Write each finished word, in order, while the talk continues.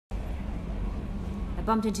I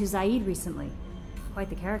bumped into Zaid recently. Quite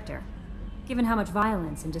the character. Given how much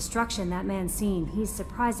violence and destruction that man's seen, he's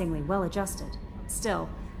surprisingly well adjusted. Still,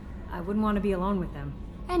 I wouldn't want to be alone with them.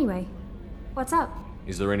 Anyway, what's up?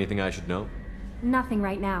 Is there anything I should know? Nothing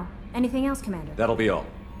right now. Anything else, Commander? That'll be all.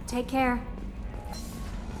 Take care.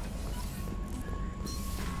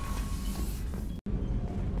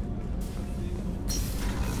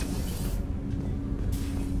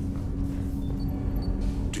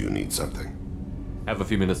 Do you need something? Have a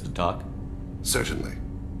few minutes to talk? Certainly.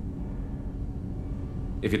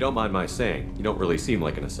 If you don't mind my saying, you don't really seem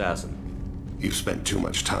like an assassin. You've spent too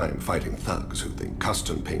much time fighting thugs who think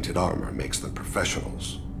custom-painted armor makes them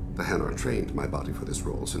professionals. The Hanar trained my body for this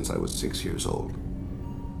role since I was 6 years old.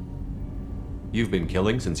 You've been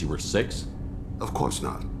killing since you were 6? Of course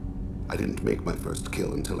not. I didn't make my first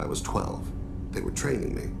kill until I was 12. They were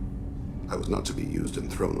training me. I was not to be used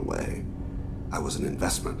and thrown away. I was an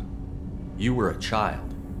investment. You were a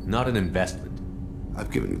child, not an investment. I've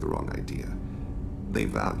given you the wrong idea. They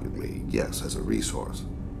valued me, yes, as a resource,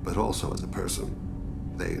 but also as a person.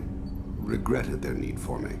 They regretted their need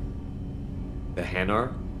for me. The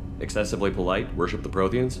Hanar? Excessively polite, worship the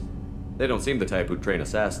Protheans? They don't seem the type who train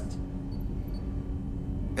assassins.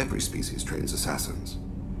 Every species trains assassins.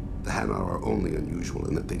 The Hanar are only unusual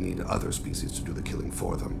in that they need other species to do the killing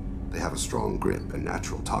for them. They have a strong grip and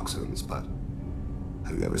natural toxins, but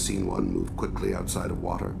have you ever seen one move quickly outside of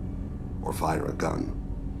water? Or fire a gun?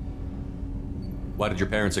 Why did your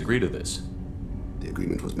parents agree to this? The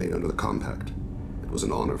agreement was made under the Compact. It was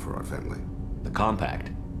an honor for our family. The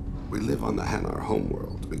Compact? We live on the Hanar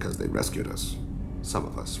homeworld because they rescued us, some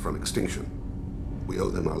of us, from extinction. We owe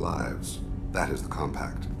them our lives. That is the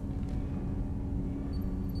Compact.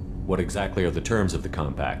 What exactly are the terms of the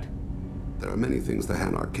Compact? There are many things the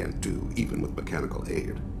Hanar can't do, even with mechanical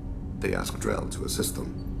aid. They ask Drell to assist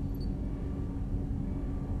them.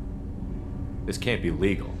 This can't be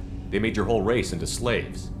legal. They made your whole race into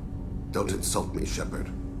slaves. Don't insult me, Sheppard.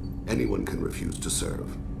 Anyone can refuse to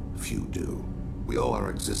serve. Few do. We owe our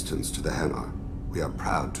existence to the Hanar. We are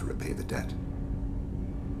proud to repay the debt.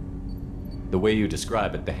 The way you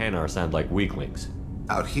describe it, the Hanar sound like weaklings.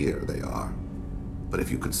 Out here, they are. But if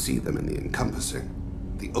you could see them in the encompassing,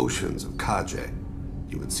 the oceans of Kaje,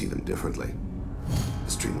 you would see them differently. A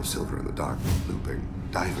stream of silver in the dark, looping,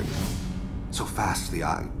 diving. So fast the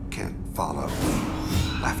eye can't follow.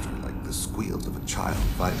 Laughter like the squeals of a child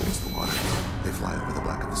vibrates the water. They fly over the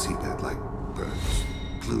black of the seabed like birds,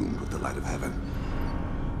 plumed with the light of heaven.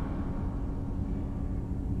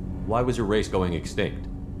 Why was your race going extinct?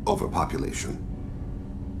 Overpopulation.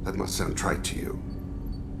 That must sound trite to you.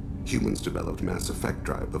 Humans developed mass effect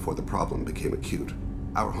drive before the problem became acute.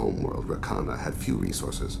 Our homeworld, Rakana, had few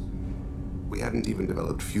resources. We hadn't even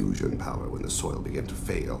developed fusion power when the soil began to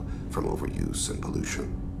fail from overuse and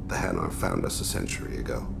pollution. The Hanar found us a century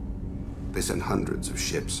ago. They sent hundreds of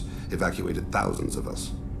ships, evacuated thousands of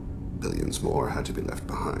us. Billions more had to be left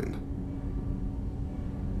behind.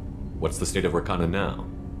 What's the state of Rakana now?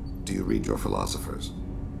 Do you read your philosophers?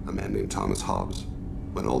 A man named Thomas Hobbes?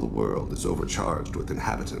 When all the world is overcharged with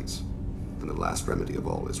inhabitants, then the last remedy of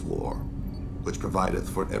all is war, which provideth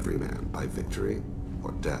for every man by victory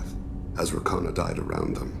or death. As Rakana died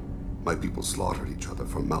around them, my people slaughtered each other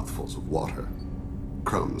for mouthfuls of water,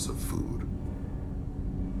 crumbs of food.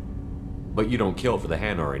 But you don't kill for the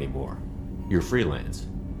Hanar anymore. You're freelance.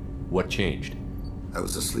 What changed? I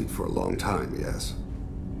was asleep for a long time, yes.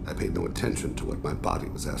 I paid no attention to what my body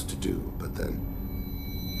was asked to do, but then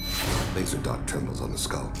laser dot trembles on the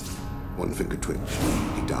skull. One finger twitch,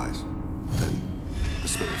 he dies. Then the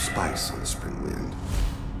smell of spice on the spring wind.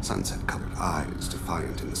 Sunset-colored eyes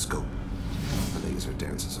defiant in the scope. The laser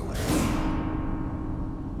dances away.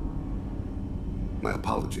 My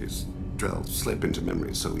apologies. Drell slip into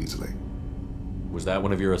memory so easily. Was that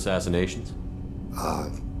one of your assassinations?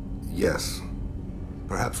 Yes.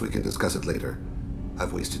 Perhaps we can discuss it later.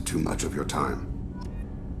 I've wasted too much of your time.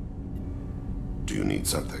 Do you need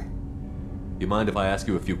something? You mind if I ask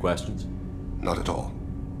you a few questions? Not at all.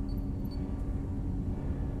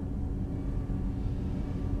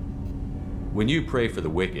 When you pray for the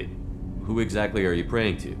wicked, who exactly are you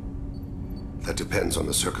praying to? That depends on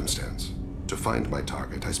the circumstance. To find my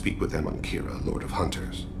target, I speak with Amankira, Lord of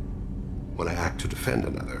Hunters. When I act to defend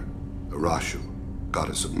another, Arashu,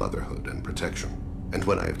 Goddess of Motherhood and Protection. And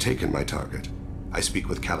when I have taken my target, I speak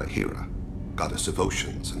with Kalahira, Goddess of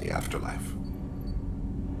Oceans and the Afterlife.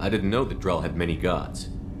 I didn't know that Drell had many gods.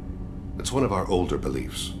 It's one of our older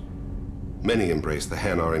beliefs. Many embrace the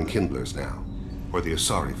Hanar and Kindlers now, or the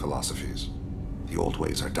Asari philosophies. The old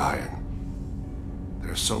ways are dying.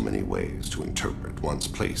 There are so many ways to interpret one's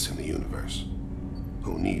place in the universe.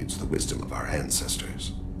 who needs the wisdom of our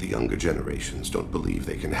ancestors. The younger generations don't believe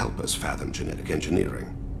they can help us fathom genetic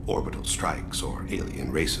engineering, orbital strikes, or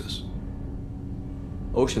alien races.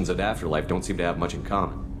 Oceans and afterlife don't seem to have much in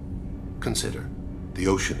common. Consider, the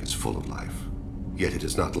ocean is full of life, yet it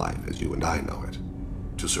is not life as you and I know it.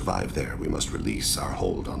 To survive there, we must release our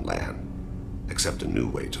hold on land, accept a new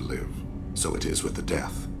way to live. So it is with the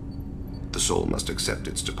death. The soul must accept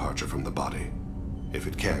its departure from the body. If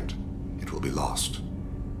it can't, it will be lost.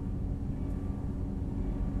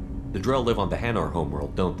 The Drell live on the Hanar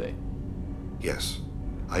homeworld, don't they? Yes.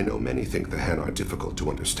 I know many think the Han are difficult to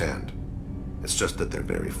understand. It's just that they're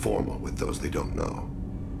very formal with those they don't know.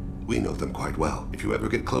 We know them quite well. If you ever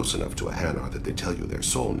get close enough to a Hanar that they tell you their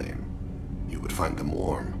soul name, you would find them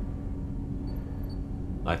warm.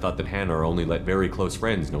 I thought that Hanar only let very close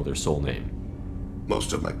friends know their soul name.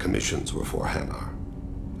 Most of my commissions were for Hanar.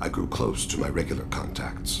 I grew close to my regular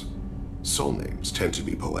contacts. Soul names tend to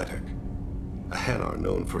be poetic. A Hanar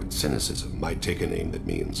known for its cynicism might take a name that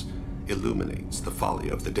means illuminates the folly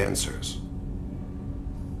of the dancers.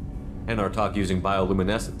 Hanar talk using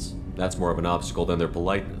bioluminescence. That's more of an obstacle than their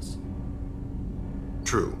politeness.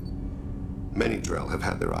 True. Many Drell have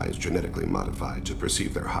had their eyes genetically modified to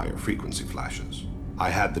perceive their higher frequency flashes. I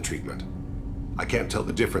had the treatment. I can't tell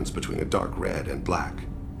the difference between a dark red and black,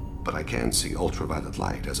 but I can see ultraviolet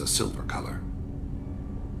light as a silver color.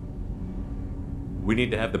 We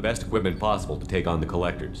need to have the best equipment possible to take on the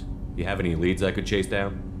Collectors. You have any leads I could chase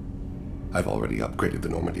down? I've already upgraded the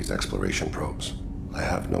Normandy's exploration probes. I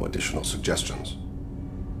have no additional suggestions.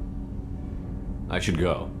 I should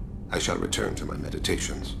go. I shall return to my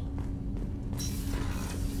meditations.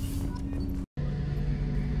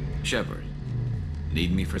 Sheppard,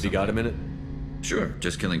 need me for Have you something? got a minute? Sure,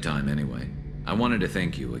 just killing time anyway. I wanted to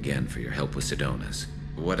thank you again for your help with Sidonis.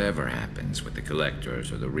 Whatever happens with the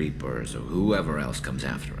Collectors or the Reapers or whoever else comes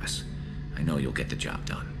after us, I know you'll get the job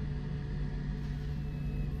done.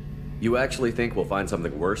 You actually think we'll find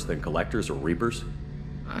something worse than Collectors or Reapers?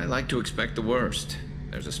 I like to expect the worst.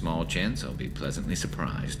 There's a small chance I'll be pleasantly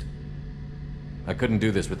surprised. I couldn't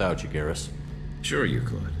do this without you, Garrus. Sure you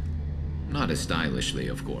could. Not as stylishly,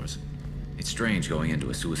 of course. It's strange going into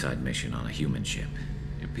a suicide mission on a human ship.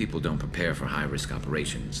 Your people don't prepare for high-risk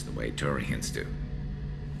operations the way Turians do.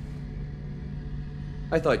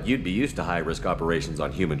 I thought you'd be used to high-risk operations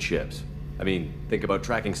on human ships. I mean, think about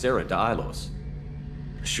tracking Sarah to Ilos.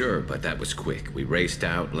 Sure, but that was quick. We raced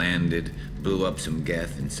out, landed, blew up some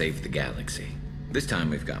Geth, and saved the galaxy. This time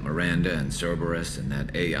we've got Miranda and Cerberus and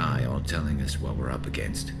that AI all telling us what we're up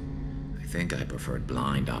against. I think I preferred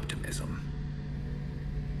blind optimism.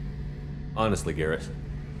 Honestly, Garrus,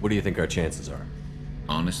 what do you think our chances are?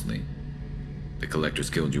 Honestly, the Collectors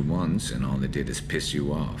killed you once, and all they did is piss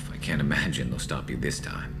you off. I can't imagine they'll stop you this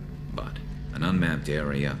time. But an unmapped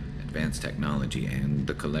area, advanced technology, and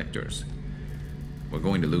the Collectors. We're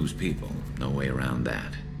going to lose people. No way around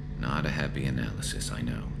that. Not a happy analysis, I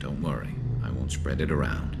know. Don't worry. I won't spread it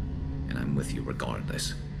around. And I'm with you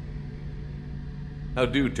regardless. How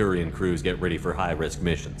do Turian crews get ready for high-risk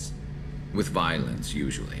missions? With violence,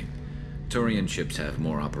 usually. Turian ships have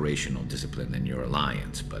more operational discipline than your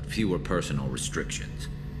alliance, but fewer personal restrictions.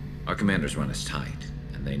 Our commanders run us tight,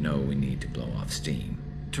 and they know we need to blow off steam.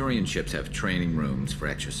 Turian ships have training rooms for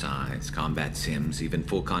exercise, combat sims, even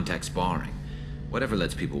full-contact sparring. Whatever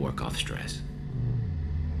lets people work off stress.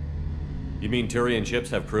 You mean Turian ships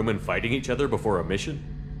have crewmen fighting each other before a mission?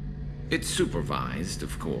 It's supervised,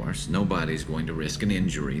 of course. Nobody's going to risk an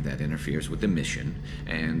injury that interferes with the mission,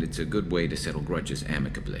 and it's a good way to settle grudges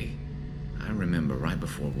amicably. I remember right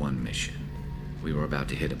before one mission, we were about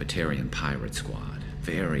to hit a Batarian pirate squad.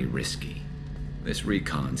 Very risky. This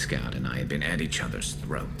recon scout and I had been at each other's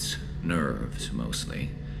throats. Nerves, mostly.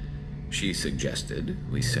 She suggested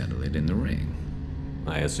we settle it in the ring.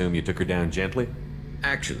 I assume you took her down gently?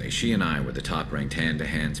 Actually, she and I were the top-ranked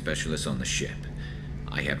hand-to-hand specialists on the ship.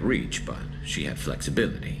 I had reach, but she had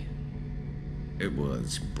flexibility. It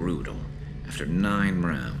was brutal. After 9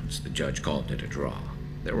 rounds, the judge called it a draw.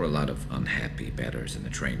 There were a lot of unhappy bettors in the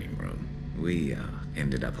training room. We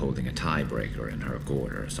ended up holding a tiebreaker in her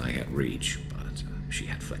quarters. I had reach, but she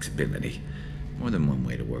had flexibility. More than one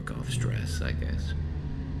way to work off stress, I guess.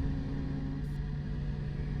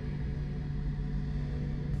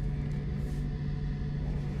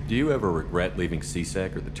 Do you ever regret leaving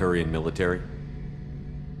CSEC or the Turian military?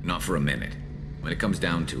 Not for a minute. When it comes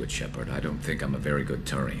down to it, Sheppard, I don't think I'm a very good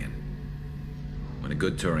Turian. When a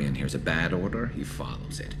good Turian hears a bad order, he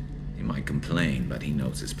follows it. He might complain, but he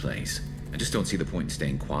knows his place. I just don't see the point in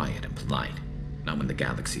staying quiet and polite. Not when the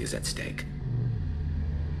galaxy is at stake.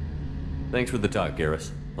 Thanks for the talk,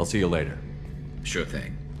 Garrus. I'll see you later. Sure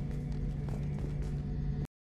thing.